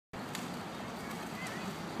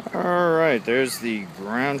Alright, there's the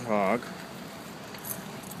groundhog.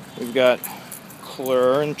 We've got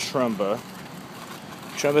Klur and Tromba.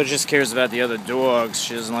 Tromba just cares about the other dogs.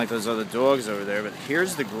 She doesn't like those other dogs over there. But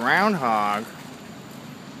here's the groundhog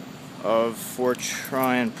of Fort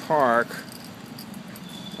Tryon Park.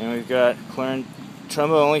 And we've got Klur and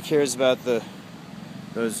Tromba only cares about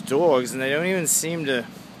those dogs, and they don't even seem to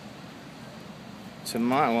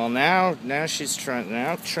mind. Well, now she's trying.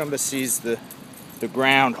 Now Tromba sees the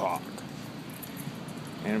groundhog,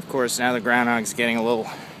 and of course now the groundhog's getting a little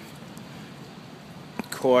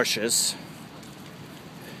cautious.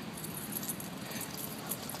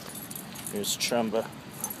 Here's Tromba.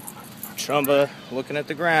 Tromba looking at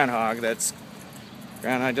the groundhog.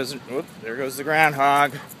 Groundhog doesn't. Whoop! There goes the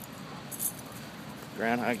groundhog.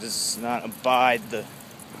 Groundhog does not abide the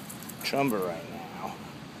Tromba right now.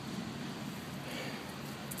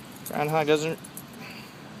 Groundhog doesn't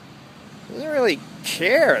really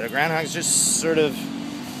care. The groundhog's just sort of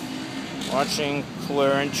watching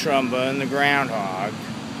Klur and Tromba and the groundhog.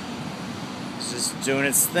 It's just doing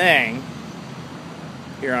its thing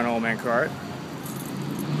here on Old Man Cart.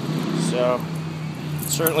 So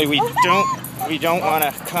certainly we don't want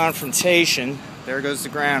a confrontation. There goes the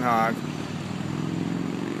groundhog.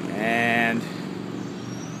 And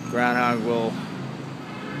groundhog will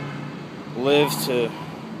live to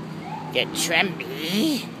get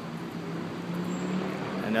Tromba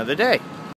another day.